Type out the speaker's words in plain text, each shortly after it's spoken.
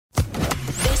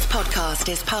podcast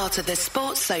is part of the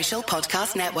Sports Social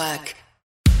Podcast Network.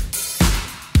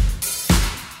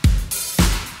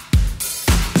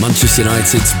 Manchester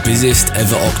United's busiest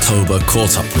ever October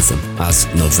caught up with them as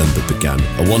November began.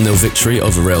 A 1-0 victory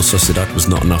over Real Sociedad was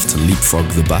not enough to leapfrog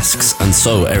the Basques, and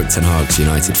so Erik ten Hag's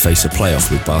United face a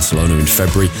playoff with Barcelona in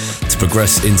February to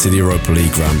progress into the Europa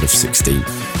League round of 16.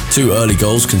 2 early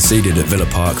goals conceded at Villa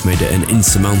Park made it an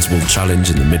insurmountable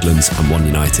challenge in the Midlands, and one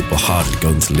United were hardly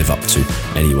going to live up to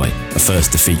anyway. A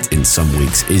first defeat in some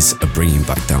weeks is a bringing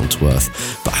back down to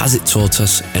earth, but has it taught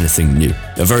us anything new?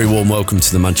 A very warm welcome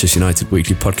to the Manchester United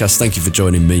Weekly Podcast. Thank you for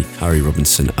joining me, Harry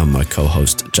Robinson, and my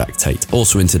co-host Jack Tate.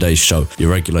 Also in today's show,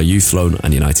 your regular Youth Loan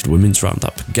and United Women's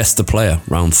Roundup. Guess the Player,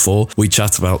 Round 4. We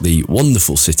chat about the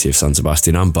wonderful city of San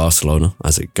Sebastian and Barcelona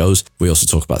as it goes. We also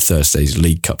talk about Thursday's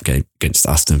League Cup game against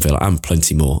Aston Villa and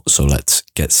plenty more, so let's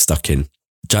get stuck in.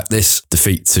 Jack, this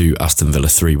defeat to Aston Villa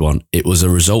 3-1, it was a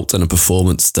result and a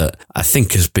performance that I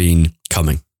think has been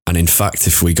coming. And in fact,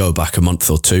 if we go back a month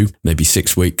or two, maybe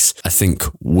 6 weeks, I think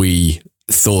we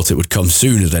thought it would come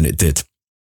sooner than it did.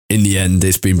 In the end,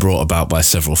 it's been brought about by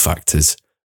several factors,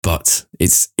 but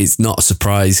it's not a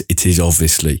surprise. It is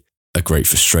obviously a great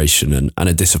frustration and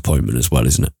a disappointment as well,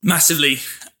 isn't it? Massively.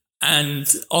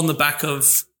 And on the back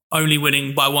of only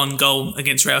winning by 1 goal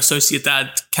against Real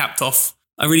Sociedad, capped off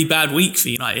a really bad week for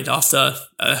United after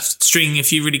stringing a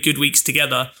few really good weeks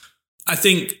together. I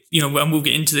think, and we'll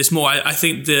get into this more, I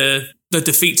think the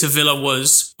defeat to Villa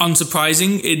was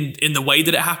unsurprising in the way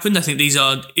that it happened. I think these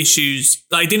are issues,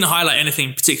 it didn't highlight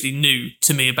anything particularly new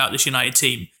to me about this United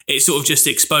team. It sort of just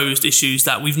exposed issues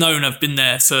that we've known have been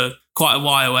there for quite a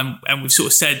while, and we've sort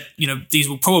of said, these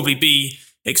will probably be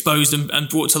exposed and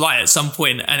brought to light at some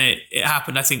point, and it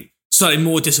happened. I think slightly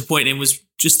more disappointing was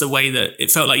just the way that it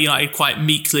felt like United quite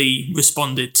meekly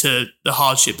responded to the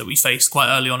hardship that we faced quite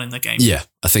early on in the game. Yeah,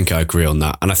 I think I agree on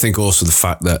that. And I think also the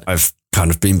fact that I've kind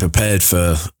of been prepared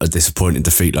for a disappointing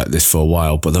defeat like this for a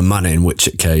while, but the manner in which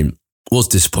it came was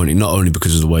disappointing, not only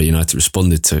because of the way United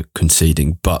responded to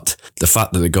conceding, but the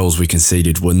fact that the goals we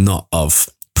conceded were not of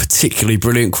particularly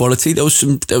brilliant quality. There was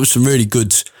some really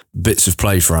good bits of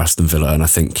play for Aston Villa, and I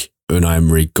think Unai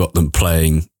Emery got them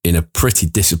playing in a pretty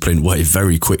disciplined way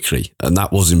very quickly, and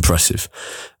that was impressive.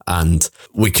 And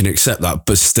we can accept that,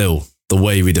 but still, the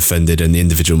way we defended and the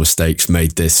individual mistakes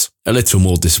made this a little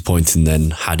more disappointing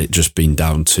than had it just been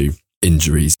down to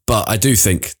injuries. But I do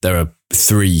think there are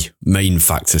 3 main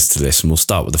factors to this, and we'll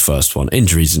start with the first one: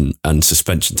 injuries and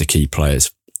suspension to key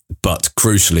players, but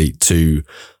crucially to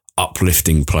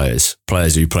uplifting players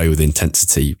who play with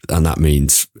intensity, and that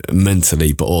means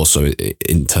mentally, but also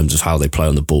in terms of how they play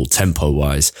on the ball,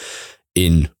 tempo-wise,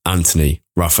 in Antony,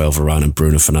 Rafael Varane and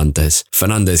Bruno Fernandes.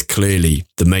 Fernandes clearly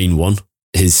the main one.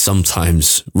 His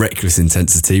sometimes reckless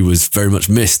intensity was very much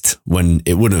missed when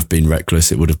it wouldn't have been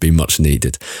reckless, it would have been much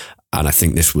needed. And I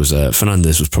think this was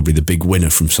Fernandes was probably the big winner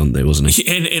from Sunday, wasn't he?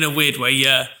 In a weird way,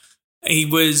 yeah. He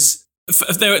was.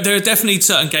 There are definitely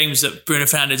certain games that Bruno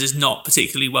Fernandes is not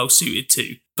particularly well suited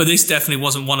to, but this definitely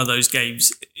wasn't one of those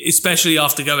games, especially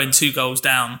after going 2 goals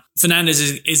down.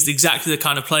 Fernandes is exactly the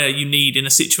kind of player you need in a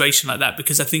situation like that,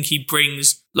 because I think he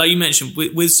brings, like you mentioned,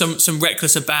 with some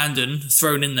reckless abandon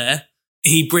thrown in there,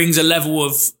 he brings a level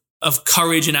of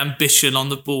courage and ambition on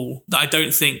the ball that I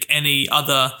don't think any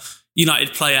other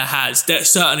United player has. There's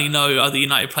certainly no other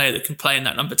United player that can play in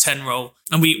that number 10 role,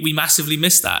 and we massively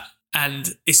miss that.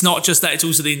 And it's not just that, it's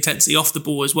also the intensity off the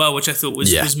ball as well, which I thought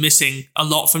was missing a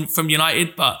lot from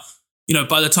United. But,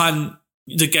 by the time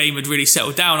the game had really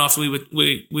settled down after we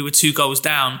were 2 goals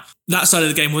down, that side of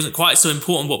the game wasn't quite so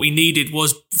important. What we needed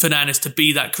was Fernandes to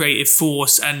be that creative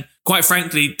force. And quite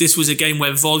frankly, this was a game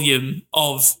where volume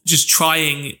of just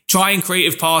trying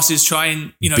creative passes,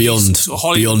 beyond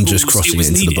just crossing it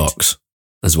into the box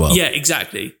as well. Yeah,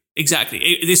 exactly.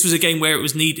 This was a game where it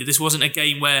was needed. This wasn't a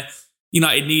game where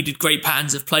United needed great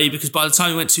patterns of play, because by the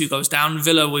time we went 2 goals down,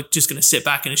 Villa were just going to sit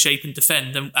back in a shape and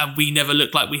defend, and we never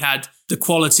looked like we had the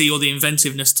quality or the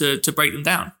inventiveness to break them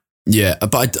down. Yeah,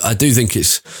 but I do think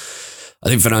I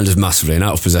think Fernandes massively, and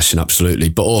out of possession, absolutely,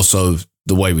 but also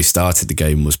the way we started the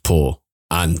game was poor,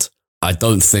 and I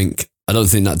don't think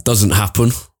that doesn't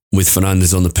happen with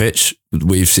Fernandes on the pitch.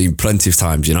 We've seen plenty of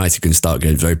times United can start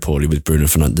games very poorly with Bruno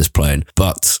Fernandes playing,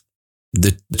 but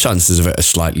the chances of it are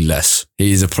slightly less.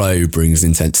 He is a player who brings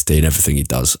intensity in everything he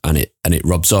does, and it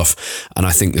rubs off. And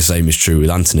I think the same is true with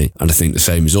Antony, and I think the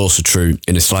same is also true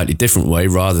in a slightly different way,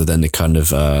 rather than the kind of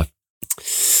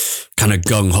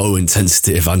gung-ho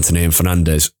intensity of Antony and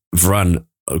Fernandes. Varane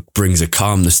brings a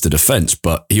calmness to defence,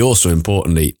 but he also,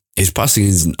 importantly, his passing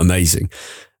isn't amazing.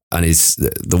 and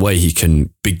the way he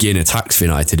can begin attacks for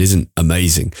United isn't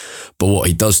amazing. But what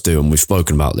he does do, and we've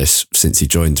spoken about this since he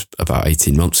joined about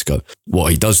 18 months ago,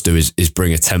 what he does do is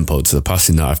bring a tempo to the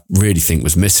passing that I really think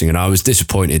was missing. And I was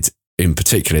disappointed in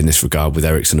particular in this regard with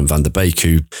Eriksen and Van der Beek,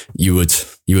 who you would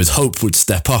hope would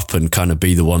step up and kind of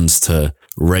be the ones to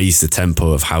raise the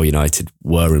tempo of how United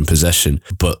were in possession,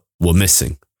 but were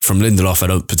missing. From Lindelof, I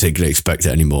don't particularly expect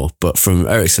it anymore, but from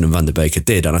Eriksen and Van der Beek, I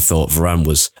did, and I thought Varane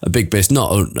was a big miss,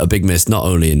 not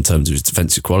only in terms of his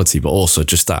defensive quality, but also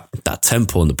just that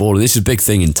tempo on the ball. And this is a big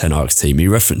thing in Ten Hag's team. He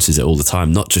references it all the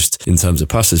time, not just in terms of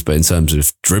passes, but in terms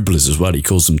of dribblers as well. He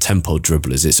calls them tempo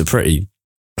dribblers. It's a pretty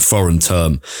foreign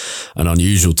term, an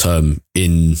unusual term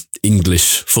in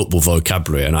English football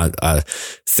vocabulary, and I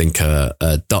think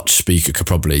a Dutch speaker could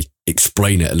probably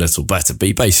explain it a little better. But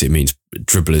it basically means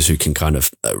dribblers who can kind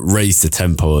of raise the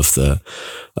tempo of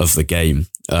the game,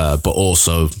 but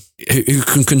also who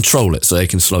can control it, so they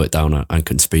can slow it down and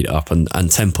can speed it up. And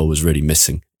tempo was really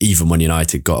missing, even when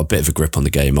United got a bit of a grip on the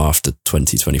game after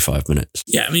 20-25 minutes.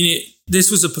 Yeah, I mean, this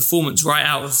was a performance right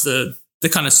out of the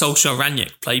kind of Solskjaer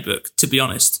Rangnick playbook, to be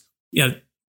honest.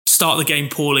 Start the game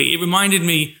poorly. It reminded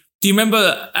me, do you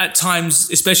remember at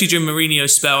times, especially during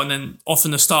Mourinho's spell and then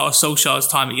often the start of Solskjaer's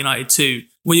time at United too,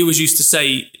 where he always used to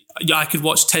say, I could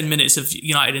watch 10 minutes of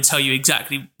United and tell you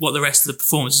exactly what the rest of the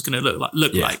performance is going to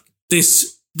look like.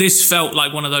 This felt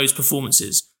like one of those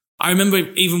performances. I remember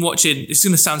even watching, it's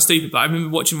going to sound stupid, but I remember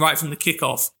watching right from the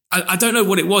kickoff. I don't know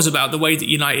what it was about the way that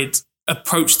United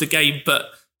approached the game, but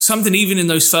something even in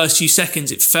those first few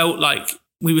seconds, it felt like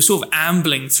we were sort of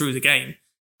ambling through the game.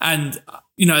 And,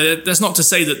 that's not to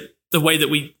say that the way that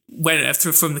we went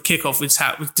through from the kickoff was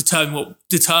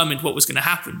determined what was going to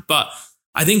happen. But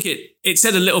I think it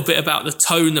said a little bit about the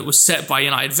tone that was set by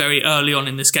United very early on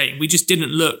in this game. We just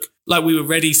didn't look like we were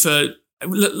ready for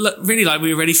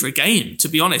a game, to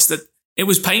be honest. That it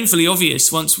was painfully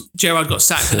obvious once Gerrard got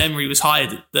sacked and Emery was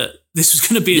hired that this was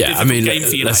going to be a difficult game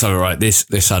for United. Let's have it right.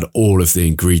 This had all of the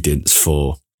ingredients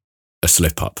for a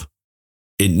slip up.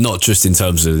 Not just in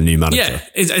terms of the new manager. Yeah,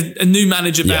 it's a new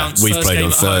manager bounce. We've played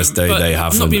on Thursday. They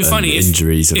have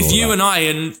injuries. If you and I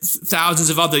and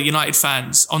thousands of other United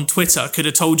fans on Twitter could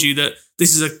have told you that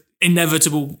this is an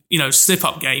inevitable,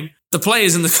 slip-up game, the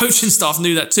players and the coaching staff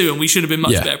knew that too, and we should have been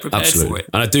much better prepared for it.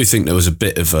 And I do think there was a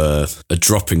bit of a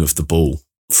dropping of the ball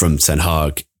from Ten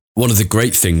Hag. One of the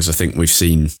great things I think we've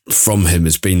seen from him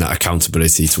has been that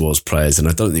accountability towards players, and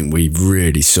I don't think we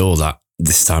really saw that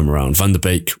this time around. Van der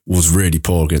Beek was really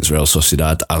poor against Real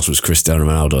Sociedad, as was Cristiano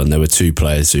Ronaldo, and there were two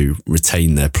players who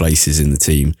retained their places in the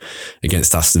team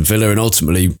against Aston Villa. And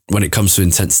ultimately, when it comes to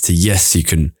intensity, yes, you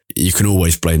can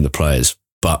always blame the players,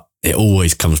 but it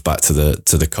always comes back to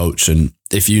the coach. And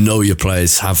if you know your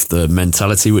players have the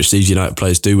mentality, which these United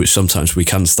players do, which sometimes we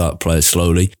can start players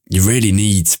slowly,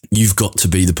 you've got to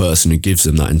be the person who gives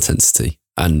them that intensity.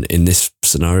 And in this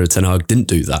scenario, Ten Hag didn't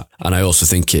do that. And I also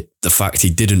think the fact he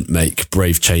didn't make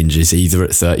brave changes either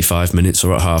at 35 minutes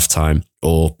or at halftime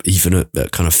or even at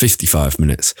kind of 55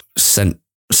 minutes sent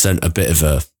a bit of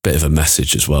a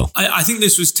message as well. I think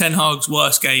this was Ten Hag's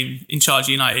worst game in charge of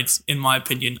United, in my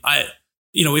opinion.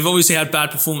 We've obviously had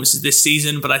bad performances this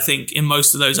season, but I think in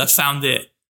most of those I found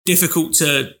it difficult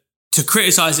to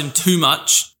criticise him too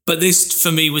much. But this,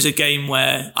 for me, was a game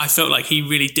where I felt like he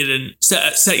really didn't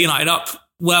set United up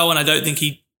well, and I don't think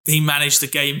he managed the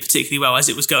game particularly well as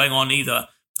it was going on either.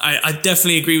 I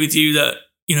definitely agree with you that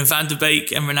Van der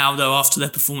Beek and Ronaldo, after their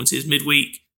performances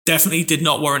midweek, definitely did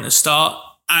not warrant a start.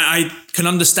 I can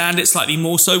understand it slightly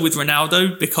more so with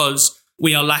Ronaldo because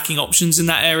we are lacking options in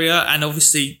that area, and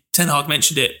obviously Ten Hag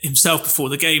mentioned it himself before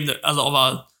the game that a lot of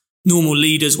our normal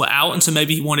leaders were out, and so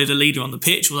maybe he wanted a leader on the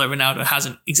pitch, although Ronaldo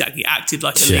hasn't exactly acted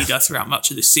like a leader throughout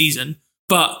much of this season.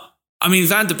 But I mean,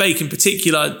 Van der Beek in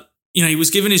particular, he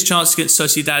was given his chance against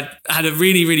Sociedad, had a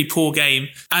really, really poor game,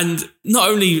 and not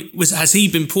only has he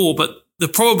been poor, but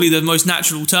probably the most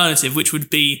natural alternative, which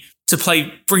would be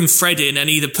to bring Fred in and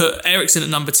either put Eriksen at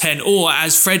number 10, or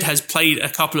as Fred has played a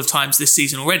couple of times this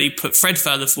season already, put Fred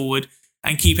further forward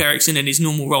and keep Eriksen in his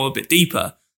normal role a bit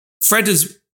deeper. Fred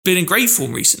has been in great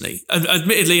form recently,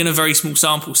 admittedly in a very small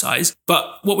sample size.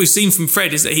 But what we've seen from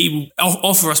Fred is that he will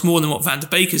offer us more than what Van der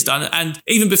Beek has done. And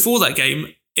even before that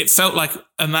game, it felt like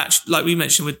a match, like we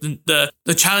mentioned, with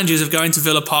the challenges of going to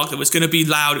Villa Park, that was going to be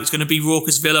loud, it was going to be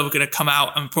raucous. Villa were going to come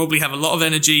out and probably have a lot of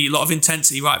energy, a lot of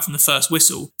intensity right from the first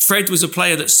whistle. Fred was a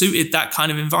player that suited that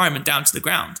kind of environment down to the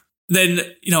ground. Then,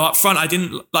 up front, I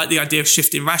didn't like the idea of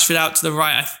shifting Rashford out to the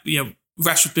right.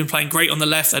 Rashford's been playing great on the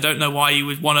left. I don't know why you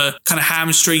would want to kind of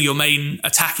hamstring your main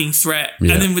attacking threat.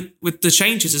 Yeah. And then with the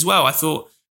changes as well,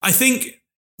 I think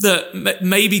that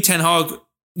maybe Ten Hag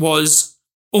was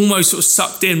almost sort of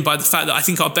sucked in by the fact that I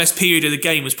think our best period of the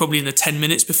game was probably in the 10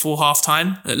 minutes before half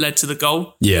time that led to the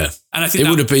goal. Yeah. And I think it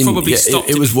would have been, probably stopped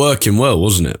it was working well,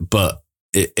 wasn't it? But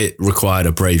it required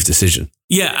a brave decision.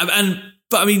 Yeah.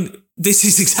 But I mean, this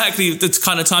is exactly the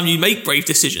kind of time you make brave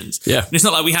decisions. Yeah. And it's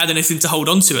not like we had anything to hold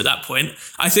on to at that point.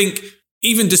 I think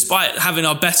even despite having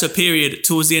our better period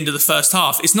towards the end of the first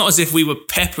half, it's not as if we were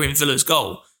peppering Villa's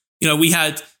goal. You know, we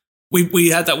had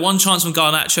that one chance from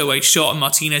Garnacho where he shot and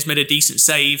Martinez made a decent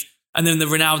save, and then the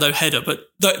Ronaldo header. But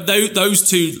those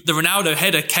two, the Ronaldo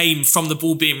header came from the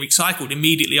ball being recycled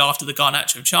immediately after the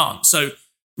Garnacho chance. So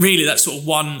really, that sort of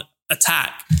one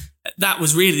attack, that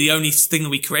was really the only thing that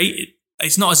we created.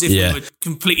 It's not as if we were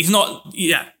completely. It's not.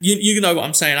 Yeah, you know what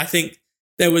I'm saying. I think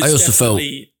there was. I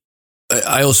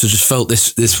also just felt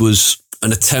this was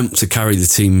an attempt to carry the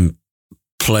team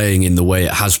playing in the way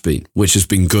it has been, which has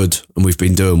been good, and we've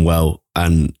been doing well,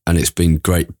 and it's been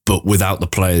great, but without the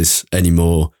players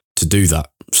anymore to do that.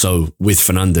 So with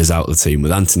Fernandes out of the team,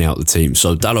 with Anthony out of the team,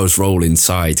 so Dalot's role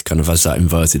inside kind of as that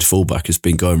inverted fullback has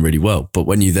been going really well. But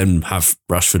when you then have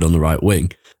Rashford on the right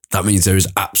wing, that means there is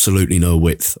absolutely no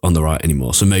width on the right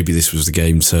anymore. So maybe this was the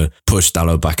game to push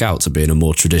Dalot back out to being a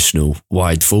more traditional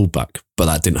wide fullback. But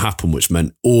that didn't happen, which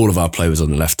meant all of our players on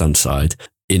the left-hand side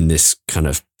in this kind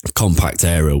of compact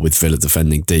area with Villa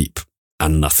defending deep,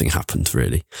 and nothing happened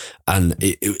really. And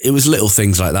it was little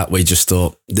things like that where you just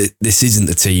thought, this isn't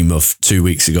the team of 2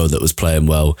 weeks ago that was playing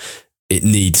well. It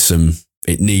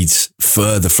needs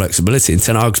further flexibility. And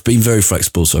Ten Hag's been very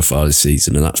flexible so far this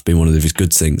season, and that's been one of his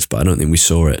good things, but I don't think we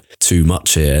saw it too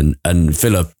much here. And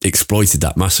Villa exploited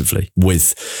that massively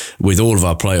with all of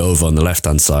our play over on the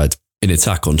left-hand side in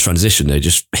attack on transition. They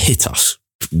just hit us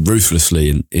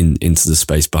ruthlessly into the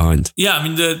space behind. Yeah, I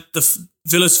mean, the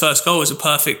Villa's first goal is a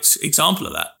perfect example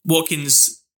of that.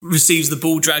 Watkins receives the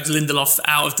ball, drags Lindelof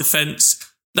out of defence.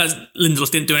 Lindelof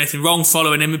didn't do anything wrong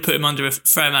following him and put him under a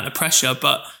fair amount of pressure,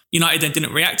 but United then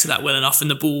didn't react to that well enough,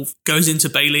 and the ball goes into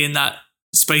Bailey in that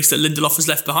space that Lindelof has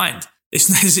left behind.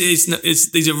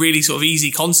 These are really sort of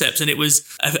easy concepts, and it was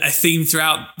a theme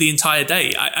throughout the entire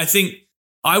day. I think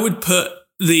I would put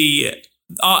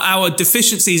our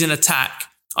deficiencies in attack,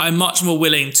 I'm much more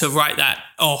willing to write that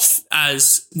off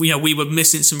as we were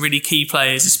missing some really key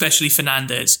players, especially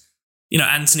Fernandes,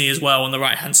 Anthony as well on the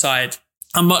right hand side.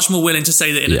 I'm much more willing to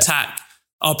say that in attack,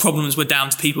 our problems were down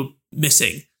to people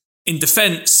missing. In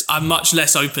defence, I'm much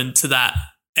less open to that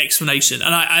explanation.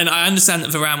 And I understand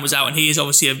that Varane was out, and he is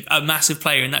obviously a massive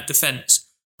player in that defence.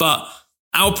 But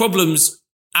our problems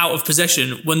out of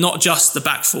possession were not just the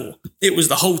back four. It was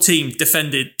the whole team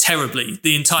defended terribly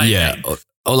the entire game.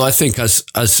 Although I think, as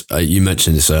you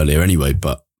mentioned this earlier anyway,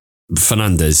 but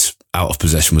Fernandes out of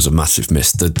possession was a massive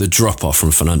miss. The drop off from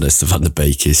Fernandes to Van der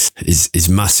Beek is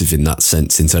massive in that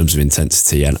sense, in terms of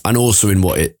intensity, and also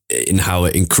in how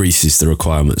it increases the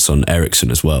requirements on Eriksen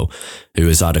as well, who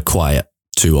has had a quiet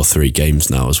 2 or 3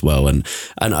 games now as well. And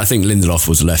I think Lindelof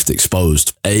was left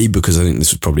exposed, because I think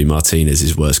this was probably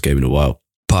Martinez's worst game in a while,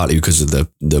 partly because of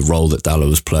the role that Dalot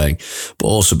was playing, but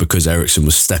also because Eriksen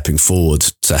was stepping forward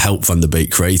to help Van der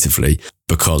Beek creatively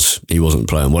because he wasn't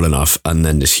playing well enough, and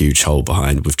then this huge hole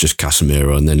behind with just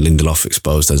Casemiro and then Lindelof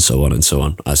exposed and so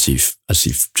on, as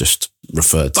you've just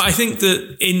referred to. But I think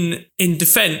that in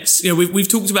defence, we've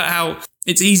talked about how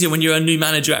it's easier when you're a new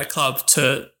manager at a club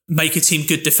to make a team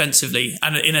good defensively,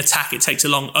 and in attack it takes a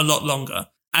lot longer.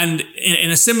 And in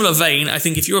a similar vein, I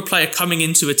think if you're a player coming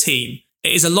into a team,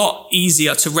 it is a lot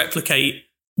easier to replicate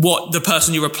what the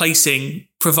person you're replacing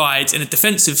provides in a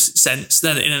defensive sense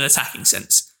than in an attacking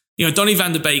sense. Donny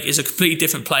van der Beek is a completely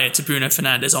different player to Bruno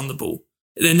Fernandes on the ball.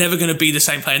 They're never going to be the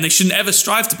same player, and they shouldn't ever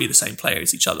strive to be the same player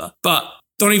as each other. But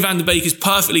Donny van der Beek is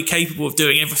perfectly capable of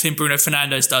doing everything Bruno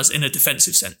Fernandes does in a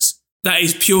defensive sense. That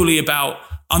is purely about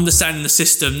understanding the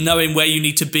system, knowing where you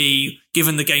need to be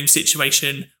given the game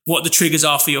situation, what the triggers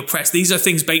are for your press. These are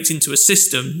things baked into a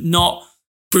system, not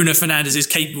Bruno Fernandes is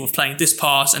capable of playing this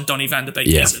pass and Donny van der Beek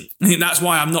isn't. I think that's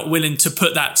why I'm not willing to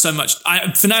put that so much.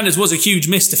 Fernandes was a huge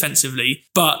miss defensively,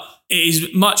 but it is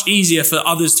much easier for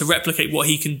others to replicate what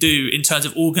he can do in terms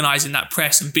of organising that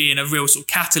press and being a real sort of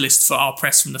catalyst for our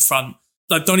press from the front.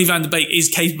 Like Donny van der Beek is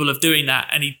capable of doing that,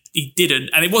 and he didn't.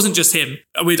 And it wasn't just him.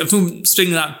 I'm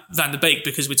speaking about Van der Beek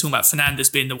because we're talking about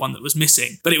Fernandes being the one that was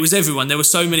missing. But it was everyone. There were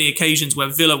so many occasions where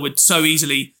Villa would so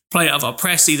easily play out of our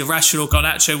press. Either Rashford or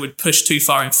Garnacho would push too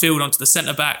far in field onto the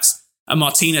centre-backs, and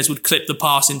Martinez would clip the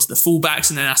pass into the full-backs,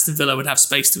 and then Aston Villa would have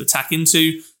space to attack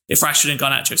into. If Rashford and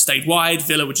Garnacho stayed wide,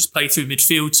 Villa would just play through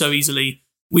midfield so easily.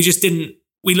 We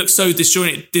looked so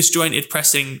disjointed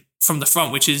pressing from the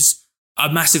front, which is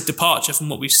a massive departure from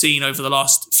what we've seen over the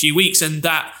last few weeks. And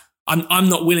that I'm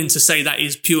not willing to say that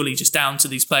is purely just down to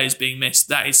these players being missed.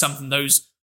 That is something those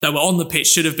that were on the pitch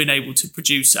should have been able to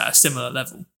produce at a similar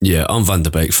level. Yeah, on Van der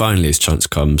Beek, finally his chance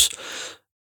comes,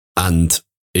 and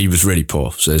he was really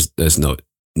poor. So there's not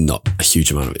a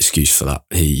huge amount of excuse for that.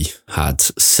 He had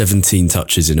 17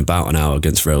 touches in about an hour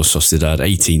against Real Sociedad,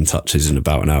 18 touches in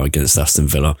about an hour against Aston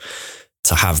Villa.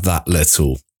 To have that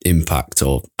little impact,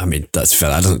 or I mean, that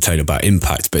doesn't tell you about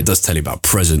impact, but it does tell you about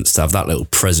presence. To have that little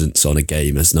presence on a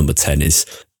game as number 10 is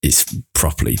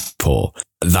properly poor.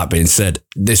 That being said,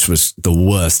 this was the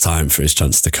worst time for his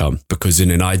chance to come, because in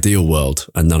an ideal world,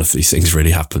 and none of these things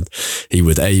really happened, he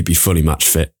would be fully match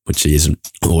fit, which he isn't,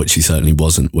 or which he certainly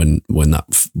wasn't when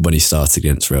he started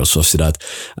against Real Sociedad,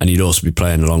 and he'd also be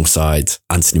playing alongside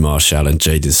Anthony Martial and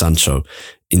Jadon Sancho.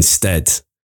 Instead,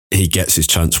 he gets his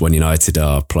chance when United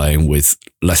are playing with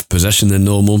less possession than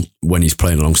normal, when he's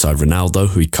playing alongside Ronaldo,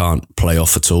 who he can't play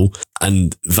off at all.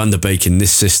 And Van der Beek in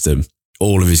this system,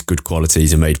 all of his good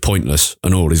qualities are made pointless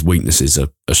and all his weaknesses are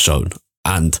shown.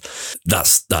 And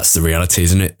that's the reality,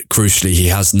 isn't it? Crucially, he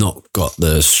has not got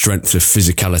the strength of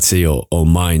physicality or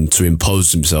mind to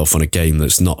impose himself on a game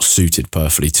that's not suited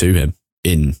perfectly to him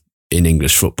in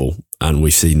English football. And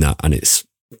we've seen that, and this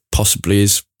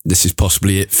is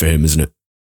possibly it for him, isn't it?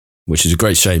 Which is a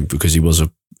great shame, because he was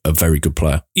a very good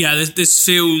player. Yeah, this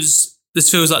feels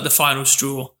like the final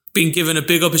straw. Being given a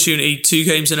big opportunity 2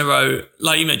 games in a row,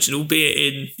 like you mentioned, albeit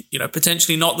in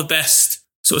potentially not the best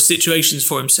sort of situations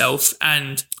for himself.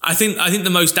 And I think the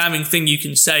most damning thing you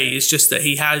can say is just that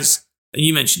he has, and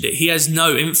you mentioned it, he has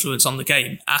no influence on the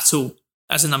game at all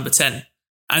as a number 10,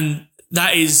 and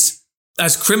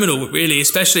that's criminal, really,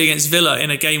 especially against Villa in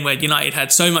a game where United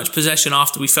had so much possession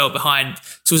after we fell behind.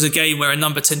 This was a game where a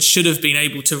number 10 should have been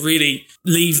able to really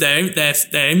leave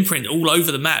their imprint all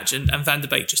over the match, and Van der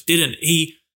Beek just didn't.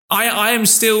 I am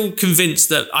still convinced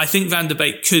that I think Van der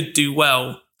Beek could do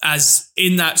well as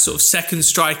in that sort of second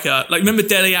striker. Like, remember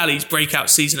Dele Alli's breakout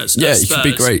season at Spurs? Yeah, he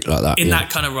could be great like that. In that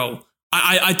kind of role.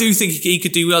 I do think he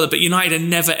could do well, but United are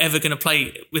never, ever going to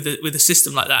play with a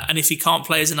system like that. And if he can't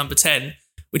play as a number 10,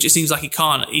 which it seems like he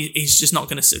can't, he's just not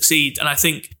going to succeed. And I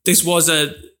think this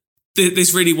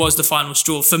really was the final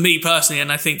straw for me personally,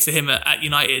 and I think for him at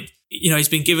United. He's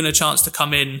been given a chance to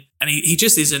come in, and he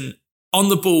just isn't on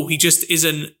the ball. He just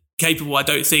isn't capable, I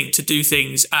don't think, to do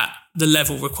things at the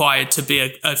level required to be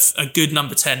a good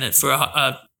number 10 for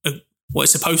what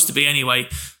it's supposed to be anyway,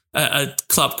 a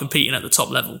club competing at the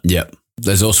top level. Yep.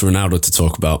 There's also Ronaldo to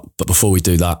talk about, but before we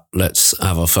do that, let's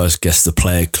have our first Guess the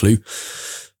Player clue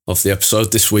of the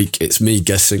episode. This week it's me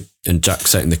guessing and Jack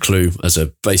setting the clue as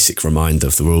a basic reminder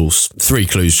of the rules. 3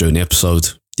 clues during the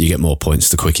episode. You get more points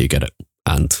the quicker you get it.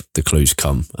 And the clues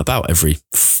come about every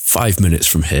 5 minutes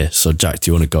from here. So Jack, do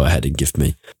you want to go ahead and give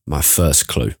me my first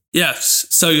clue? Yes.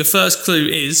 So your first clue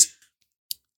is,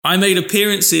 I made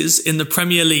appearances in the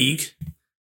Premier League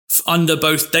under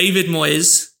both David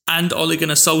Moyes and Ole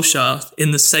Gunnar Solskjaer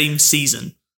in the same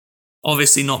season.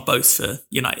 Obviously not both for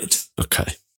United.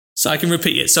 Okay. So I can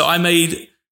repeat it. So I made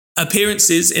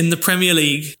appearances in the Premier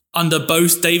League under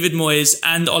both David Moyes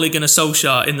and Ole Gunnar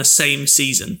Solskjaer in the same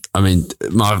season. I mean,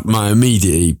 my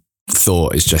immediate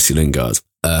thought is Jesse Lingard,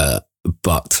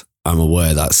 but I'm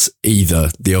aware that's either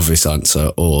the obvious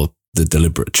answer or the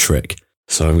deliberate trick.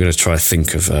 So I'm going to try to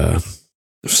think of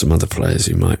some other players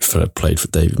who might have played for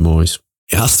David Moyes.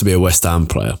 It has to be a West Ham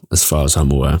player, as far as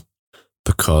I'm aware,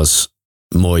 because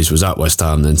Moyes was at West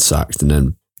Ham, then sacked, and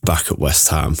then back at West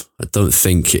Ham. I don't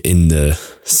think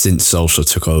since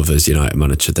Solskjaer took over as United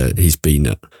manager that he's been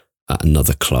at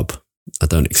another club. I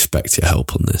don't expect your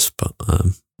help on this, but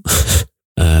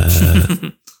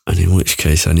and in which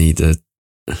case I need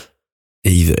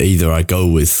either I go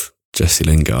with Jesse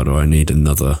Lingard or I need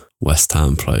another West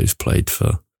Ham player who's played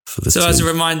for the team. So as a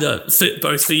reminder,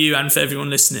 both for you and for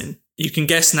everyone listening, you can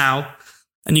guess now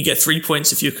and you get 3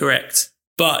 points if you're correct.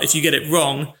 But if you get it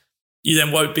wrong, you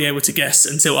then won't be able to guess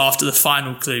until after the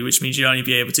final clue, which means you'll only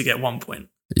be able to get 1 point.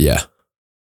 Yeah.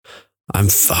 I'm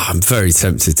very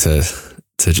tempted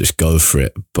to just go for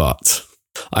it, but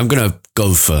I'm going to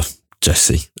go for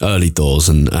Jesse early doors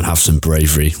and have some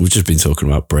bravery. We've just been talking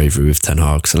about bravery with Ten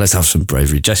Hag, so let's have some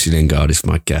bravery. Jesse Lingard is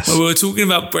my guess. Well, we're talking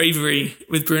about bravery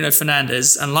with Bruno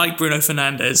Fernandes, and like Bruno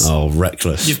Fernandes,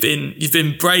 reckless. You've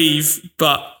been brave,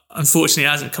 but unfortunately, it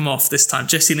hasn't come off this time.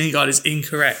 Jesse Lingard is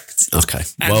incorrect. Okay.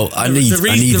 Well, I need the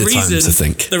time to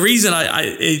think. The reason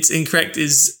it's incorrect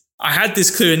is I had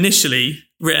this clue initially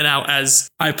written out as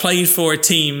I played for a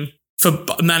team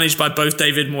managed by both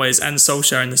David Moyes and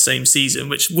Solskjaer in the same season,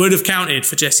 which would have counted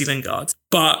for Jesse Lingard.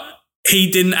 But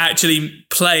he didn't actually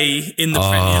play in the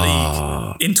Premier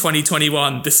League in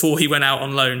 2021 before he went out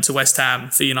on loan to West Ham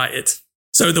for United.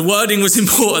 So the wording was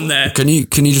important there. Can you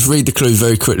just read the clue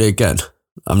very quickly again?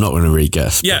 I'm not going to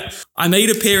re-guess. Yeah. I made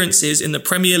appearances in the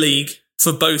Premier League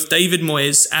for both David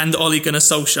Moyes and Ole Gunnar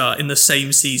Solskjaer in the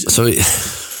same season. So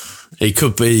it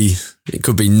could be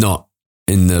not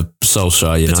in the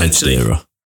Solskjaer United era.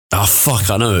 Oh, fuck,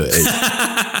 I know it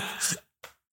is.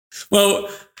 Well,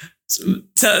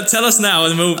 tell us now,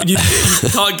 and you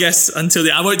can't guess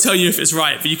until I won't tell you if it's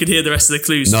right, but you can hear the rest of the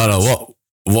clues. No,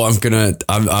 what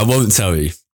I won't tell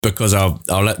you, because I'll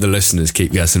let the listeners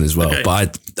keep guessing as well. Okay.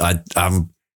 But I'm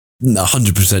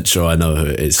 100% sure I know who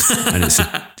it is, and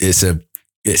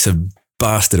it's a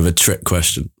bastard of a trick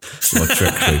question or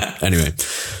trick clue. Anyway,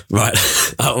 right,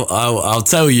 I'll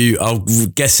tell you. I'll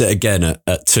guess it again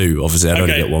at 2. Obviously, I don't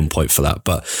get 1 point for that,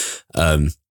 but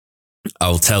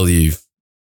I'll tell you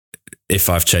if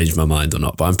I've changed my mind or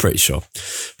not. But I'm pretty sure.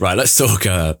 Right, let's talk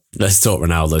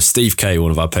Ronaldo. Steve K, one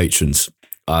of our patrons,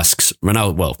 asks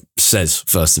Ronaldo. Well, says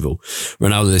first of all,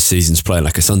 Ronaldo this season's playing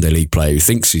like a Sunday League player who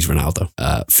thinks he's Ronaldo.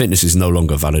 Fitness is no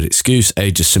longer a valid excuse.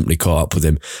 Age has simply caught up with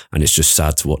him, and it's just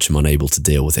sad to watch him unable to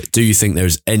deal with it. Do you think there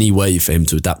is any way for him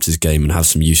to adapt his game and have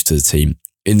some use to the team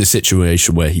in the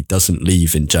situation where he doesn't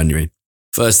leave in January?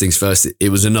 First things first, it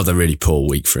was another really poor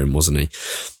week for him, wasn't he?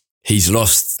 He's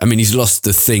lost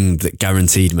the thing that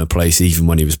guaranteed him a place even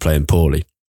when he was playing poorly,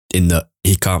 in that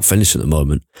he can't finish at the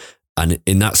moment. And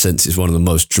in that sense, it's one of the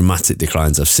most dramatic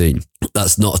declines I've seen.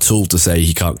 That's not at all to say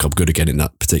he can't come good again in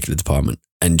that particular department.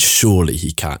 And surely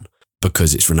he can,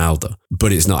 because it's Ronaldo.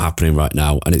 But it's not happening right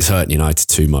now, and it's hurting United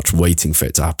too much waiting for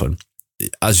it to happen.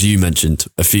 As you mentioned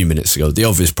a few minutes ago, the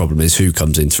obvious problem is who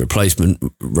comes in to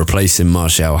replace him.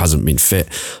 Martial hasn't been fit.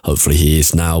 Hopefully he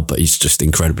is now, but he's just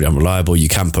incredibly unreliable. You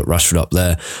can put Rashford up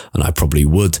there, and I probably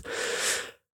would.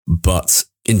 But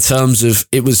in terms of,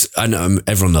 I know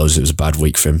everyone knows it was a bad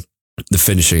week for him. The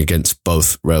finishing against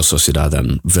both Real Sociedad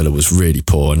and Villa was really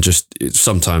poor, and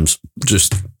sometimes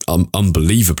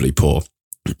unbelievably poor.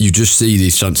 You just see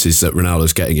these chances that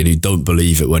Ronaldo's getting, and you don't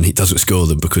believe it when he doesn't score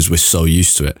them because we're so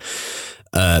used to it.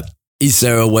 Is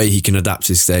there a way he can adapt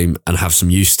his game and have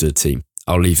some use to the team?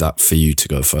 I'll leave that for you to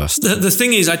go first. The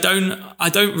thing is, I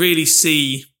don't really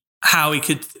see how it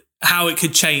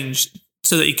could change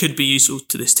so that he could be useful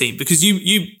to this team, because you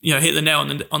hit the nail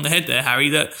on the head there, Harry.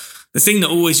 That the thing that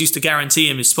always used to guarantee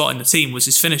him his spot in the team was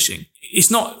his finishing. It's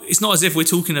not as if we're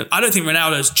talking. I don't think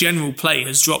Ronaldo's general play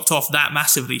has dropped off that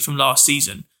massively from last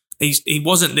season. He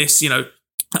wasn't this,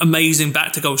 amazing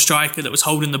back to goal striker that was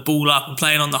holding the ball up and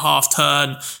playing on the half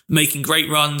turn, making great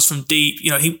runs from deep.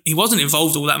 He wasn't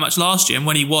involved all that much last year, and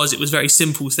when he was, it was very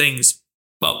simple things.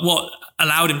 But what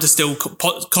allowed him to still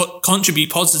contribute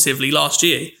positively last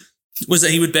year was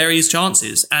that he would bury his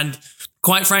chances. And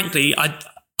quite frankly,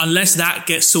 unless that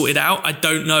gets sorted out, I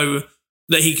don't know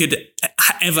that he could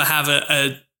ever have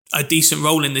a decent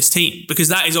role in this team, because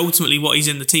that is ultimately what he's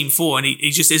in the team for, and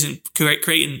he just isn't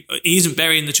creating. He isn't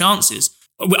burying the chances.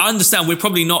 I understand we're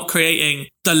probably not creating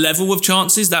the level of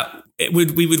chances that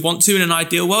we would want to in an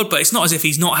ideal world, but it's not as if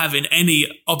he's not having any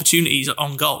opportunities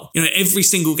on goal. Every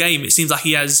single game, it seems like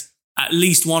he has at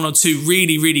least 1 or 2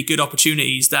 really, really good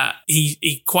opportunities that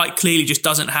he quite clearly just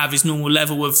doesn't have his normal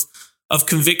level of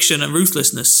conviction and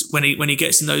ruthlessness when he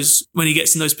gets in those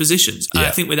positions. Yeah. I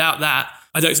think without that,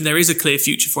 I don't think there is a clear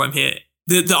future for him here.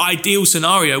 The ideal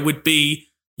scenario would be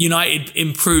United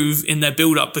improve in their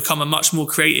build-up, become a much more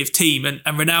creative team, and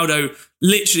Ronaldo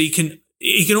literally can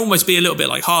almost be a little bit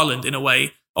like Haaland in a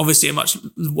way, obviously a much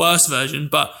worse version,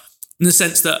 but in the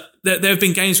sense that there have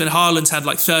been games when Haaland's had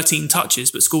like 13 touches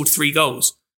but scored 3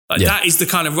 goals. That is the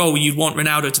kind of role you'd want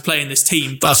Ronaldo to play in this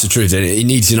team. But that's the truth. He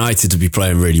needs United to be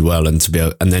playing really well and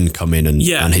then come in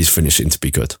and his finishing to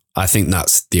be good. I think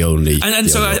that's the only. I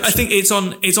think it's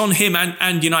on him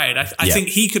and United. I think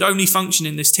he could only function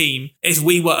in this team if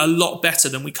we were a lot better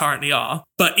than we currently are.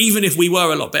 But even if we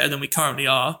were a lot better than we currently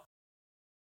are,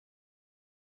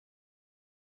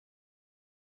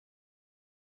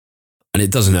 and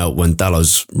it doesn't help when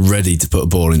Dallow's ready to put a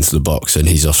ball into the box and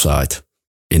he's offside.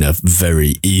 In a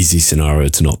very easy scenario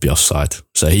to not be offside.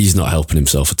 So he's not helping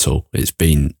himself at all. It's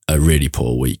been a really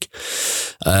poor week.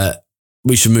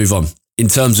 We should move on. In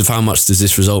terms of how much does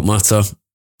this result matter?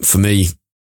 For me,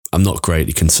 I'm not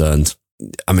greatly concerned.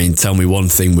 I mean, tell me one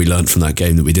thing we learned from that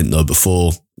game that we didn't know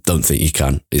before. Don't think you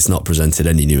can. It's not presented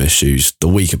any new issues. The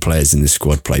weaker players in this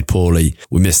squad played poorly.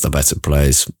 We missed our better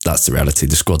players. That's the reality.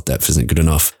 The squad depth isn't good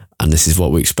enough. And this is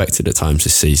what we expected at times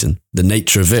this season. The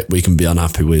nature of it, we can be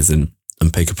unhappy with and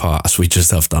pick apart, as we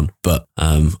just have done. But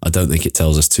I don't think it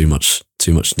tells us too much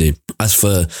too much need. As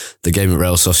for the game at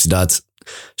Real Sociedad,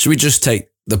 should we just take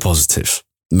the positives?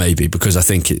 Maybe, because I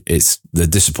think it's the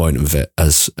disappointment of it,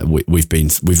 as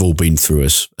we've all been through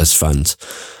as fans,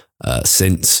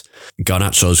 since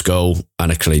Garnacho's goal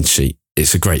and a clean sheet.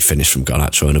 It's a great finish from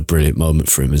Garnacho and a brilliant moment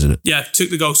for him, isn't it? Yeah, took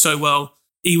the goal so well.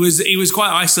 He was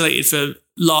quite isolated for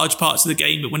large parts of the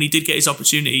game, but when he did get his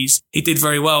opportunities, he did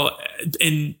very well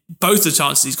in both the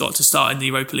chances he's got to start in the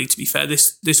Europa League, to be fair,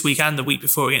 this week and the week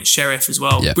before against Sheriff as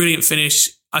well. Yeah. Brilliant finish.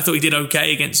 I thought he did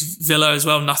okay against Villa as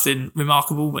well. Nothing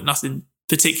remarkable, but nothing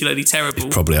particularly terrible.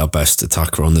 He's probably our best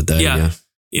attacker on the day. Yeah.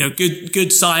 You know,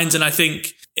 good signs, and I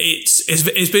think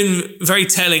it's been very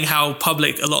telling how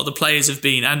public a lot of the players have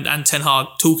been, and Ten Hag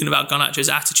talking about Garnacho's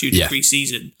attitude in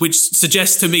pre-season, which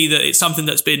suggests to me that it's something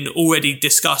that's been already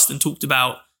discussed and talked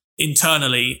about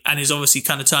internally, and has obviously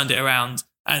kind of turned it around.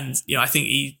 And you know, I think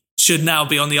he should now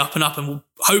be on the up and up, and will,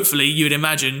 hopefully, you would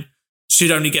imagine,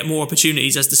 should only get more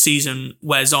opportunities as the season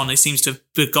wears on. It seems to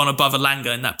have gone above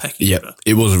Elanga in that pecking order.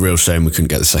 It was a real shame we couldn't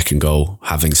get the second goal,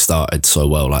 having started so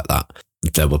well like that.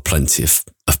 There were plenty of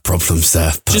problems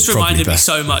there. Just reminded me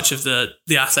so much of the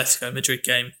Atletico Madrid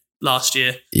game last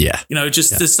year. Yeah. You know,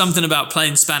 there's something about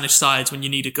playing Spanish sides when you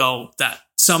need a goal that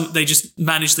they just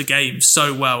manage the game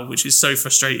so well, which is so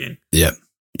frustrating. Yeah.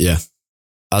 Yeah.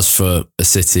 As for a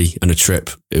city and a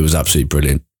trip, it was absolutely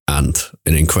brilliant, and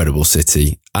an incredible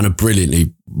city, and a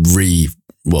brilliantly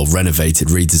renovated,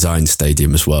 redesigned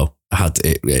stadium as well.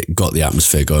 It got the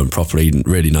atmosphere going properly,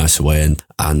 really nice away end,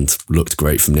 and looked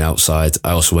great from the outside.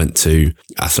 I also went to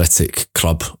Athletic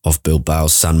Club of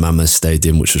Bilbao's San Mamés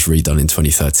Stadium, which was redone in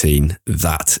 2013.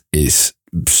 That is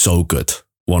so good.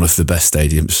 One of the best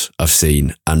stadiums I've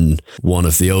seen, and one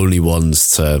of the only ones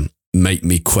to make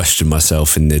me question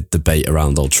myself in the debate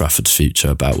around Old Trafford's future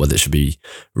about whether it should be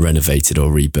renovated or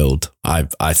rebuilt.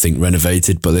 I think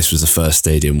renovated, but this was the first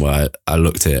stadium where I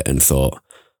looked at it and thought,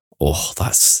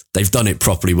 they've done it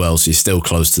properly well. So you're still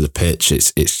close to the pitch.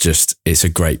 It's a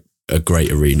great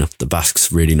arena. The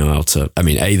Basques really know how to,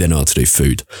 they know how to do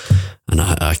food. And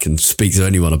I can speak to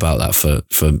anyone about that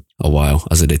for a while,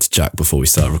 as I did to Jack before we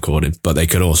started recording, but they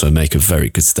could also make a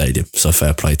very good stadium. So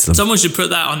fair play to them. Someone should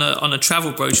put that on a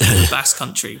travel brochure for the Basque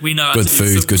country. We know how to do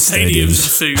food, good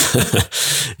stadiums and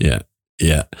food.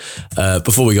 Yeah.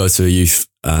 Before we go to a youth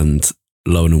and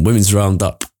loan and women's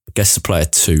roundup, guess the player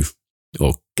 2.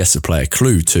 Or guess the player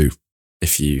clue 2,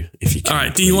 if you can. All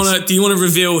right. Do you want to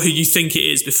reveal who you think it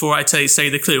is before I say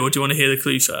the clue, or do you want to hear the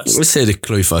clue first? Let's hear the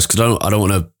clue first, because I don't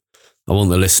want to. I want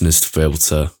the listeners to be able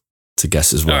to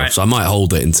guess as well. Right. So I might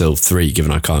hold it until 3,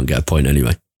 given I can't get a point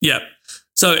anyway. Yeah.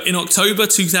 So in October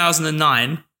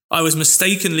 2009, I was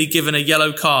mistakenly given a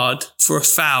yellow card for a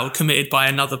foul committed by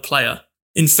another player.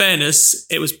 In fairness,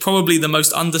 it was probably the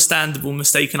most understandable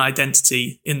mistaken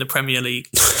identity in the Premier League.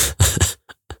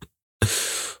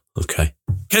 Okay.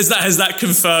 Has that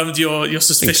confirmed your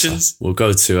suspicions? So. We'll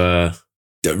go to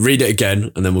read it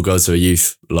again, and then we'll go to a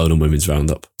youth, loan and women's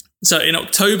roundup. So in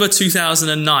October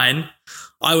 2009,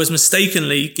 I was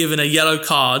mistakenly given a yellow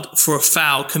card for a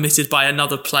foul committed by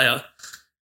another player.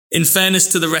 In fairness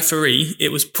to the referee, it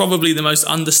was probably the most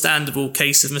understandable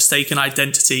case of mistaken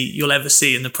identity you'll ever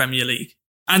see in the Premier League.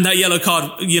 And that yellow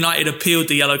card, United appealed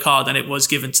the yellow card, and it was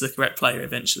given to the correct player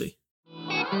eventually.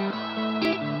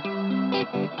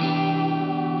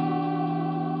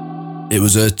 It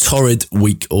was a torrid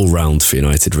week all round for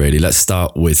United, really. Let's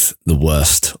start with the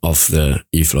worst of the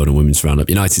youth loan and women's roundup.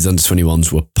 United's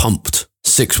under-21s were pumped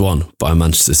 6-1 by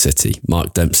Manchester City.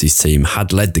 Mark Dempsey's team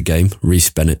had led the game. Reece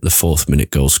Bennett, the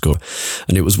 4th-minute goal scorer.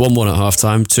 And it was 1-1 at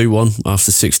half-time, 2-1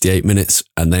 after 68 minutes,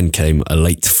 and then came a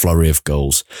late flurry of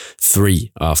goals.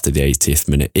 3 after the 80th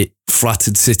minute. It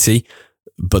flattered City,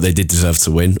 but they did deserve to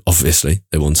win, obviously.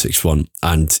 They won 6-1,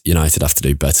 and United have to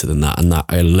do better than that. And that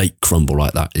a late crumble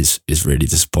like that is really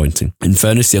disappointing. In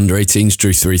fairness, the under-18s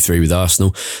drew 3-3 with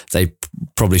Arsenal. They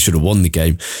probably should have won the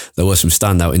game. There were some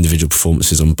standout individual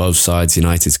performances on both sides.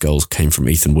 United's goals came from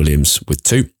Ethan Williams with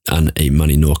 2 and a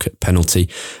Manny Norcott penalty.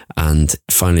 And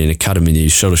finally, in academy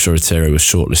news, Shola Shoretero was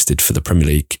shortlisted for the Premier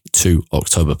League 2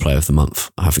 October Player of the Month,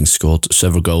 having scored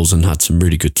several goals and had some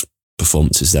really good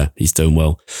performances there. He's doing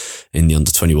well in the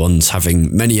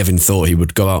under-21s. Many having thought he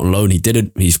would go out on loan. He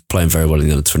didn't. He's playing very well in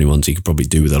the under-21s. He could probably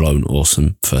do with a loan or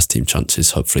some first-team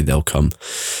chances. Hopefully they'll come.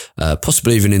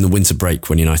 Possibly even in the winter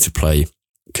break when United play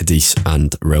Cadiz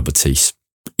and Real Betis.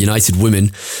 United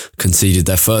women conceded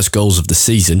their first goals of the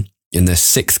season in their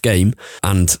 6th game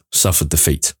and suffered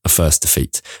defeat, a first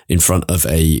defeat, in front of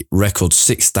a record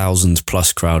 6,000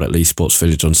 plus crowd at Leigh Sports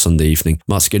Village on Sunday evening.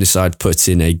 Mark Skinner's side put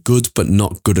in a good but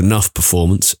not good enough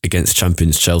performance against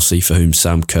champions Chelsea, for whom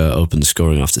Sam Kerr opened the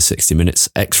scoring after 60 minutes.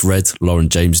 Ex-Red Lauren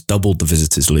James doubled the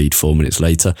visitors' lead 4 minutes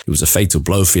later. It was a fatal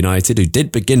blow for United, who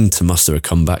did begin to muster a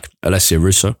comeback. Alessia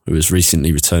Russo, who has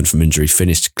recently returned from injury,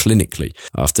 finished clinically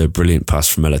after a brilliant pass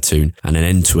from Ella Toone, and an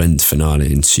end-to-end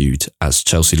finale ensued as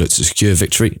Chelsea looked to secure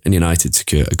victory and United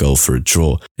secure a goal for a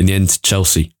draw. In the end,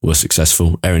 Chelsea were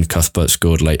successful. Erin Cuthbert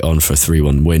scored late on for a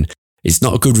 3-1 win. It's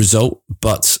not a good result,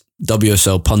 but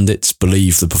WSL pundits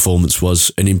believe the performance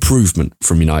was an improvement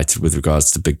from United with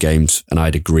regards to big games, and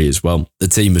I'd agree as well. The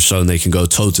team has shown they can go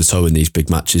toe-to-toe in these big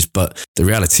matches, but the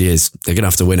reality is they're going to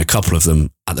have to win a couple of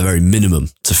them at the very minimum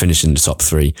to finish in the top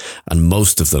 3, and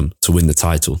most of them to win the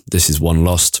title. This is one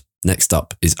lost. Next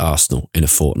up is Arsenal in a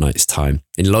fortnight's time.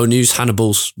 In low news,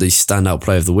 Hannibal's the standout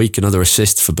player of the week. Another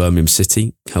assist for Birmingham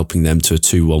City, helping them to a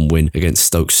 2-1 win against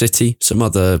Stoke City. Some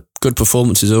other good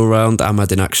performances all around.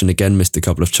 Ahmad in action again, missed a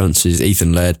couple of chances.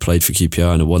 Ethan Laird played for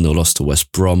QPR in a 1-0 loss to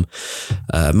West Brom.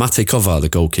 Mate Kovar, the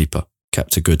goalkeeper,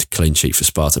 kept a good clean sheet for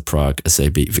Sparta Prague as they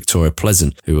beat Victoria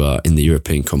Pleasant, who are in the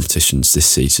European competitions this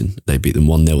season. They beat them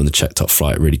 1-0 in the Czech top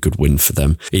flight, a really good win for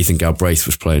them. Ethan Galbraith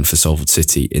was playing for Salford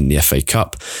City in the FA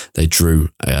Cup. They drew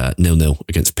 0-0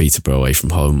 against Peterborough away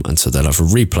from home, and so they'll have a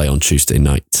replay on Tuesday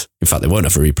night. In fact, they won't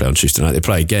have a replay on Tuesday night. They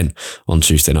play again on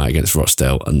Tuesday night against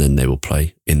Rochdale, and then they will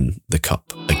play in the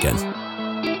Cup again.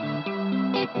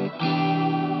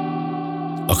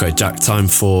 Okay, Jack, time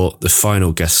for the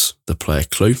final guess the player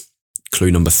clue. Clue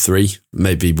number 3,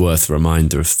 may be worth a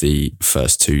reminder of the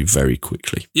first 2 very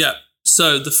quickly. Yeah,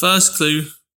 so the first clue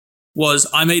was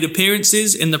I made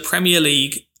appearances in the Premier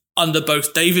League under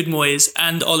both David Moyes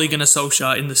and Ole Gunnar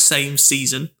Solskjaer in the same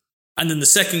season. And then the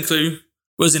second clue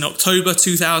was in October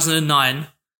 2009,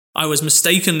 I was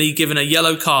mistakenly given a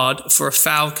yellow card for a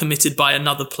foul committed by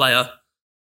another player.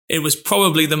 It was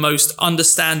probably the most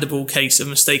understandable case of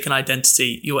mistaken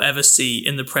identity you'll ever see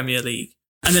in the Premier League.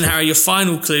 And then, Harry, your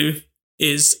final clue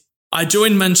is I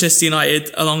joined Manchester United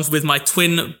along with my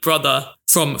twin brother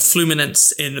from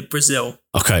Fluminense in Brazil.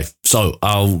 Okay, so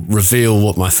I'll reveal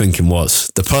what my thinking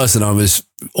was. The person I was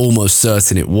almost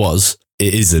certain it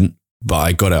isn't, but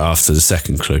I got it after the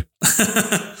second clue.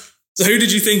 So who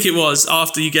did you think it was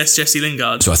after you guessed Jesse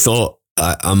Lingard? So I thought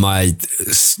my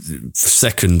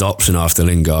second option after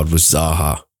Lingard was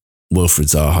Zaha, Wilfred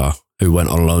Zaha, who went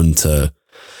on loan to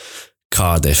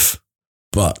Cardiff,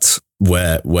 but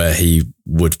where he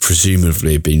would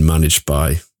presumably have been managed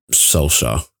by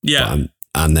Solskjaer. Yeah.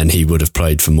 And then he would have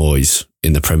played for Moyes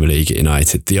in the Premier League at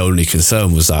United. The only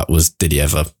concern was did he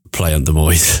ever play under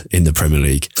Moyes in the Premier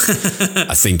League?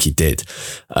 I think he did.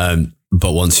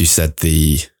 But once you said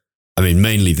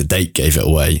mainly the date gave it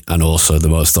away, and also the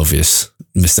most obvious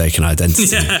mistaken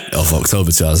identity of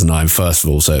October 2009, first of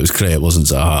all, so it was clear it wasn't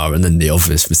Zaha, and then the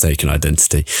obvious mistaken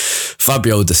identity,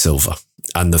 Fabio da Silva.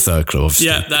 And the third clue, obviously.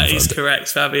 Yeah, that is correct,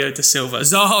 Fabio da Silva.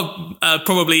 Zaha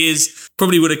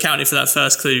probably would have counted for that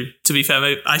first clue, to be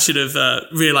fair. I should have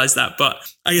realised that, but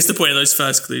I guess the point of those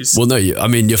first clues... Well, no,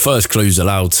 your first clue's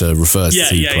allowed to refer to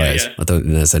team players. Yeah. I don't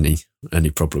think there's any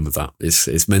problem with that.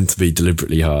 It's meant to be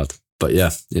deliberately hard. But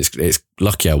yeah, it's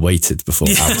lucky I waited before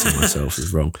outing myself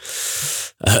as wrong.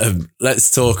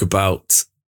 Let's talk about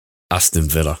Aston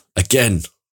Villa. Again,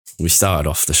 we started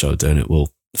off the show doing it. We'll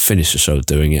finish the show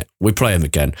doing it. We play them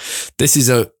again. This is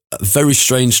a very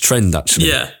strange trend, actually.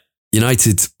 Yeah.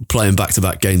 United playing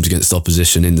back-to-back games against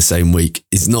opposition in the same week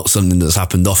is not something that's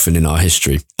happened often in our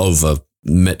history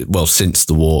since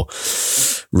the war,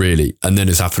 really. And then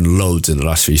it's happened loads in the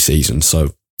last few seasons. So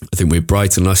I think we had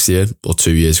Brighton last year, or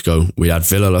 2 years ago. We had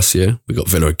Villa last year. We got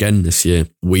Villa again this year.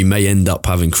 We may end up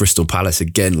having Crystal Palace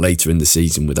again later in the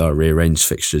season with our rearranged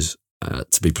fixtures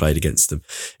to be played against them.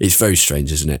 It's very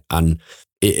strange, isn't it? And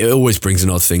it always brings an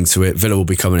odd thing to it. Villa will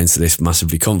be coming into this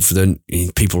massively confident.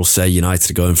 People will say United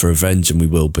are going for revenge, and we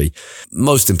will be.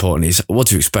 Most importantly is, what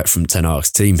do you expect from Ten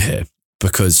Hag's team here?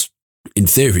 Because in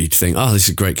theory, you'd think, this is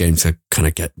a great game to kind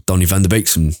of get Donny van der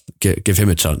Beek and give him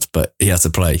a chance, but he has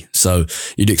to play. So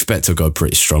you'd expect to go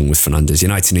pretty strong with Fernandes.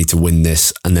 United need to win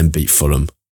this and then beat Fulham,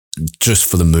 just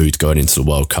for the mood going into the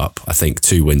World Cup. I think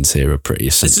 2 wins here are pretty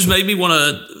essential. This has made me want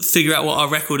to figure out what our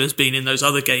record has been in those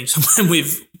other games when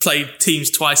we've played teams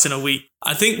twice in a week.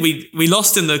 I think we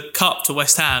lost in the Cup to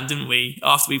West Ham, didn't we?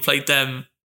 After we played them,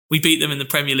 we beat them in the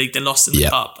Premier League, then lost in the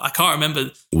Cup. I can't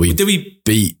remember. Did we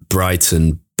beat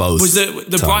Brighton both? Was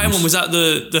the Brighton one, was that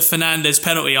the Fernandes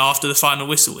penalty after the final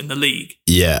whistle in the league?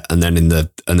 Yeah, and then in the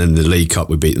League Cup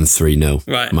we beat them 3-0.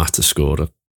 Right. Mata scored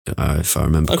if I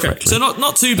remember correctly. So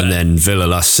not too bad. And then Villa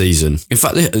last season. In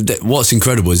fact, what's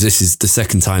incredible is this is the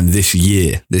second time this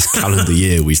calendar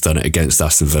year, we've done it against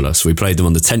Aston Villa. So we played them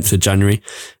on the 10th of January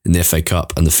in the FA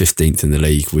Cup and the 15th in the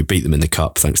league. We beat them in the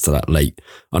Cup thanks to that early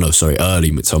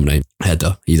McTominay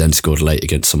header. He then scored late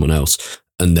against someone else.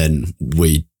 And then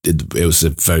it was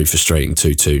a very frustrating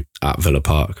 2-2 at Villa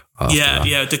Park.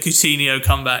 Yeah, the Coutinho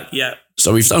comeback, yeah.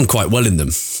 So we've done quite well in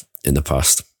them in the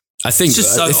past. I think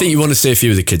you want to see a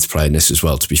few of the kids playing this as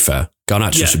well, to be fair.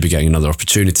 Garnacho should be getting another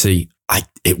opportunity.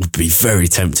 It would be very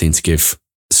tempting to give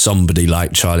somebody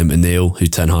like Charlie McNeil, who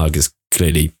Ten Hag is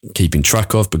clearly keeping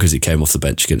track of because he came off the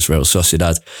bench against Real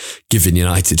Sociedad, giving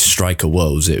United striker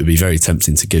woes. It would be very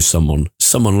tempting to give someone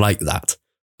like that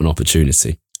an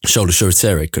opportunity.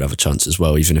 Shola could have a chance as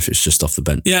well, even if it's just off the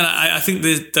bench. Yeah, and I think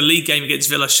the league game against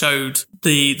Villa showed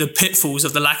the pitfalls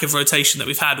of the lack of rotation that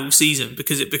we've had all season,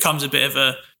 because it becomes a bit of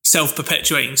a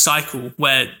self-perpetuating cycle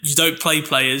where you don't play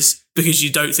players because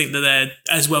you don't think that they're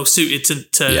as well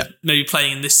suited to maybe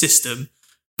playing in this system.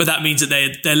 But that means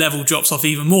that their level drops off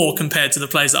even more compared to the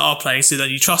players that are playing. So then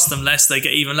you trust them less, they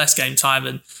get even less game time.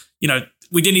 And,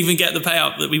 we didn't even get the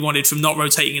payout that we wanted from not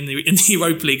rotating in the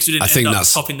Europa League, because we didn't end up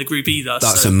topping the group either.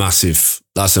 That's a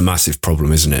massive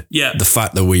problem, isn't it? Yeah. The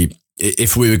fact that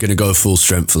if we were going to go full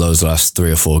strength for those last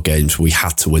 3 or 4 games, we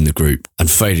had to win the group, and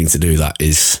failing to do that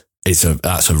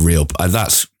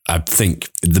that's I think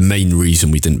the main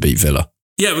reason we didn't beat Villa.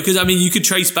 Yeah, because you could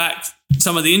trace back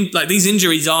some of these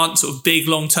injuries aren't sort of big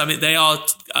long term. They are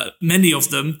many of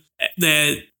them.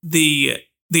 They're the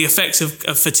effects of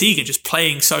fatigue and just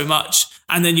playing so much.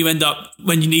 And then you end up,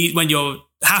 when you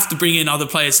have to bring in other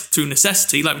players through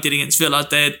necessity, like we did against Villa,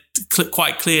 they're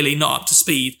quite clearly not up to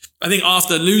speed. I think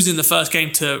after losing the first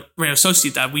game to Real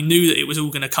Sociedad, we knew that it was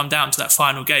all going to come down to that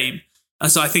final game. And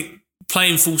so I think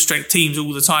playing full-strength teams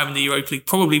all the time in the Europa League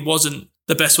probably wasn't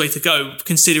the best way to go,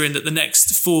 considering that the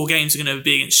next 4 games are going to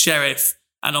be against Sheriff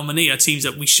and Omonia, teams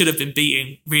that we should have been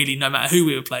beating really no matter who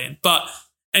we were playing. But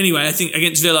anyway, I think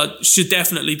against Villa should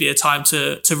definitely be a time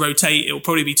to rotate. It will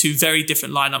probably be 2 very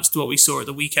different lineups to what we saw at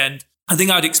the weekend. I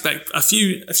think I'd expect a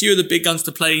few of the big guns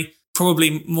to play,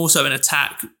 probably more so in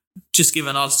attack, just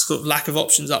given our sort of lack of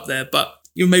options up there. But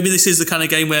maybe this is the kind of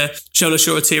game where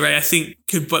Shola, I think,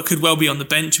 could well be on the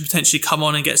bench and potentially come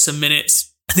on and get some minutes.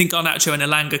 I think Garnacho and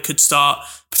Elanga could start,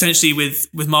 potentially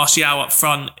with Martial up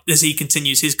front as he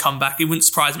continues his comeback. It wouldn't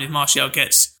surprise me if Martial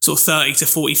gets sort of 30 to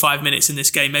 45 minutes in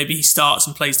this game. Maybe he starts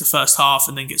and plays the first half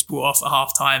and then gets brought off at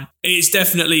half time. It's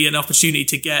definitely an opportunity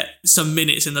to get some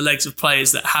minutes in the legs of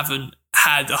players that haven't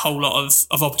had a whole lot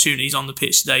of opportunities on the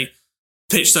pitch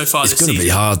so far this season. It's going to be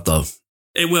hard though.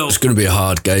 It will. It's going to be a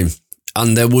hard game.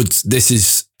 And of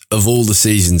all the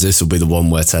seasons, this will be the one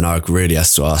where Ten Hag really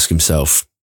has to ask himself,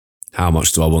 how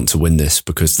much do I want to win this?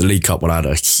 Because the League Cup will add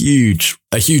a huge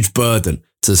burden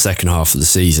to the second half of the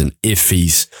season. If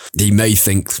he may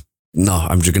think, no,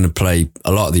 I'm just going to play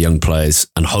a lot of the young players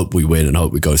and hope we win and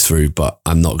hope we go through, but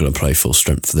I'm not going to play full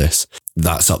strength for this.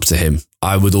 That's up to him.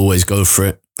 I would always go for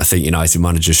it. I think United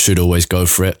managers should always go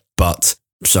for it, but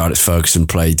Sir Alex Ferguson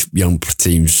played young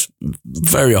teams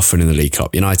very often in the League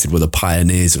Cup. United were the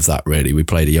pioneers of that, really. We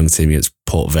played a young team against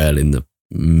Port Vale in the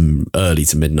early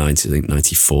to mid-90s, I think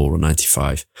 94 or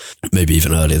 95, maybe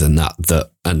even earlier than that,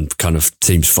 and kind of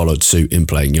teams followed suit in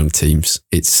playing young teams.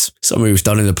 It's something we've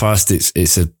done in the past.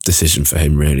 It's a decision for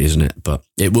him, really, isn't it? But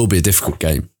it will be a difficult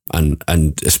game,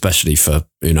 and especially for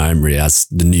Unai Emery as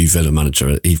the new Villa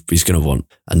manager, he's going to want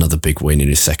another big win in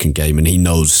his second game, and he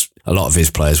knows a lot of his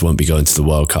players won't be going to the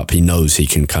World Cup. He knows he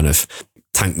can kind of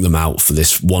tank them out for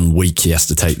this 1 week he has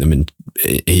to take them in.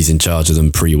 He's in charge of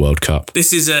them pre-World Cup.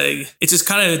 It's just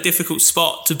kind of a difficult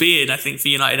spot to be in, I think, for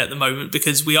United at the moment,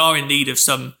 because we are in need of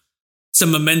some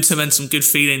momentum and some good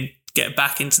feeling get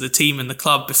back into the team and the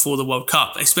club before the World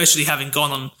Cup, especially having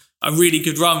gone on a really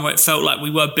good run where it felt like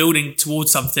we were building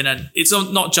towards something. And it's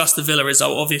not just the Villa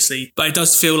result, obviously, but it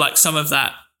does feel like some of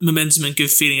that momentum and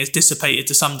good feeling has dissipated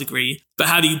to some degree. But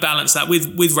how do you balance that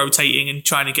with rotating and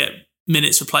trying to get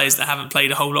minutes for players that haven't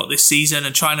played a whole lot this season,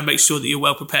 and trying to make sure that you're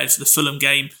well prepared for the Fulham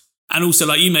game, and also,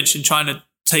 like you mentioned, trying to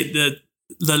take the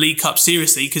League Cup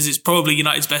seriously, because it's probably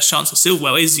United's best chance of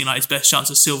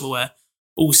silverware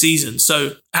all season.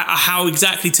 So how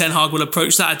exactly Ten Hag will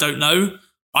approach that, I don't know.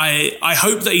 I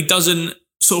hope that he doesn't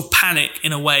sort of panic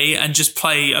in a way and just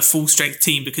play a full strength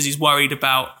team because he's worried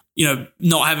about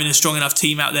not having a strong enough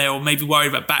team out there, or maybe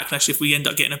worried about backlash if we end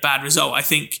up getting a bad result. I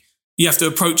think you have to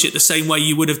approach it the same way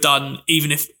you would have done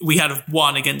even if we had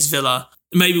won against Villa,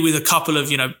 maybe with a couple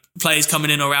of players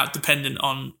coming in or out dependent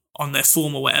on their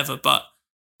form or whatever. But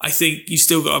I think you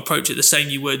still got to approach it the same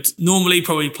you would normally,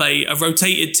 probably play a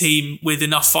rotated team with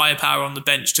enough firepower on the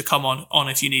bench to come on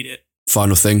if you need it.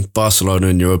 Final thing, Barcelona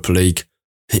in Europa League.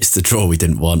 It's the draw we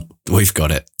didn't want. We've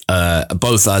got it.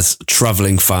 Both as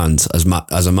travelling fans, as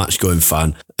a match-going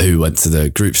fan who went to the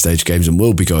group stage games and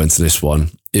will be going to this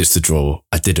one, it's the draw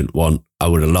I didn't want. I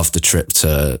would have loved the trip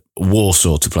to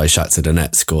Warsaw to play Shakhtar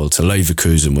Donetsk, or to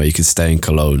Leverkusen where you could stay in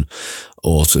Cologne,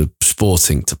 or to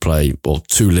Sporting to play, or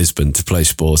to Lisbon to play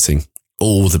Sporting.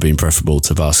 All would have been preferable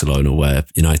to Barcelona, where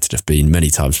United have been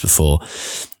many times before.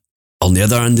 On the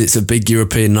other hand, it's a big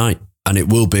European night, and it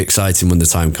will be exciting when the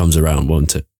time comes around,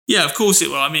 won't it? Yeah, of course it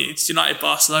will. I mean, it's United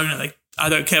Barcelona. I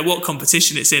don't care what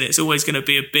competition it's in. It's always going to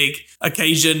be a big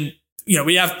occasion. You know,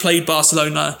 we have played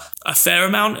Barcelona a fair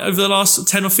amount over the last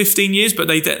 10 or 15 years, but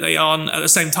they aren't, at the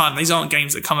same time, these aren't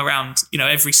games that come around,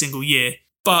 every single year.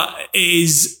 But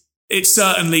it's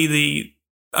certainly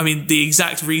the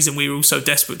exact reason we were all so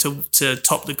desperate to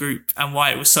top the group, and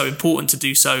why it was so important to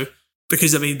do so.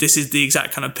 Because, this is the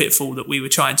exact kind of pitfall that we were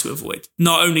trying to avoid.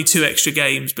 Not only 2 extra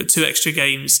games, but 2 extra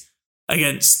games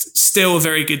against still a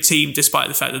very good team, despite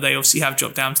the fact that they obviously have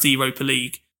dropped down to the Europa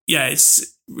League. Yeah,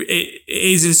 it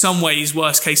is in some ways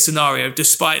worst case scenario,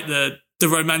 despite the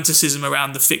romanticism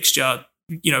around the fixture,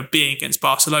 being against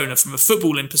Barcelona. From a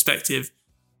footballing perspective,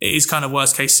 it is kind of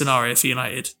worst case scenario for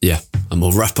United. Yeah, and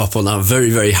we'll wrap up on that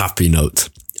very, very happy note.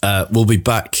 We'll be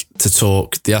back to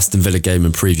talk the Aston Villa game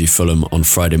and preview Fulham on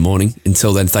Friday morning.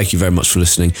 Until then, thank you very much for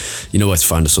listening. You know where to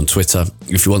find us on Twitter.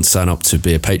 If you want to sign up to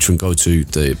be a patron, go to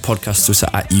the podcast Twitter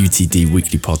at UTD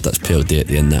Weekly Pod. That's POD at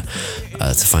the end there.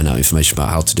 To find out information about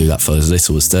how to do that for as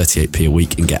little as 38p a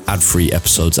week, and get ad-free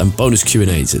episodes and bonus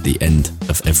Q&As at the end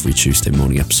of every Tuesday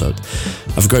morning episode.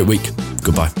 Have a great week.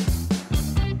 Goodbye.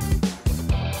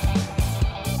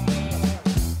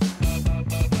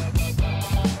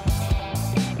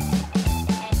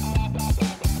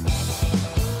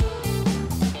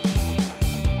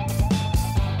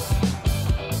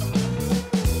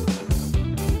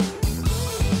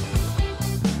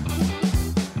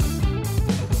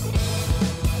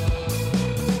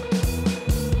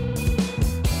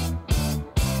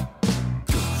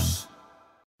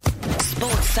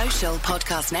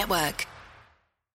 Podcast Network.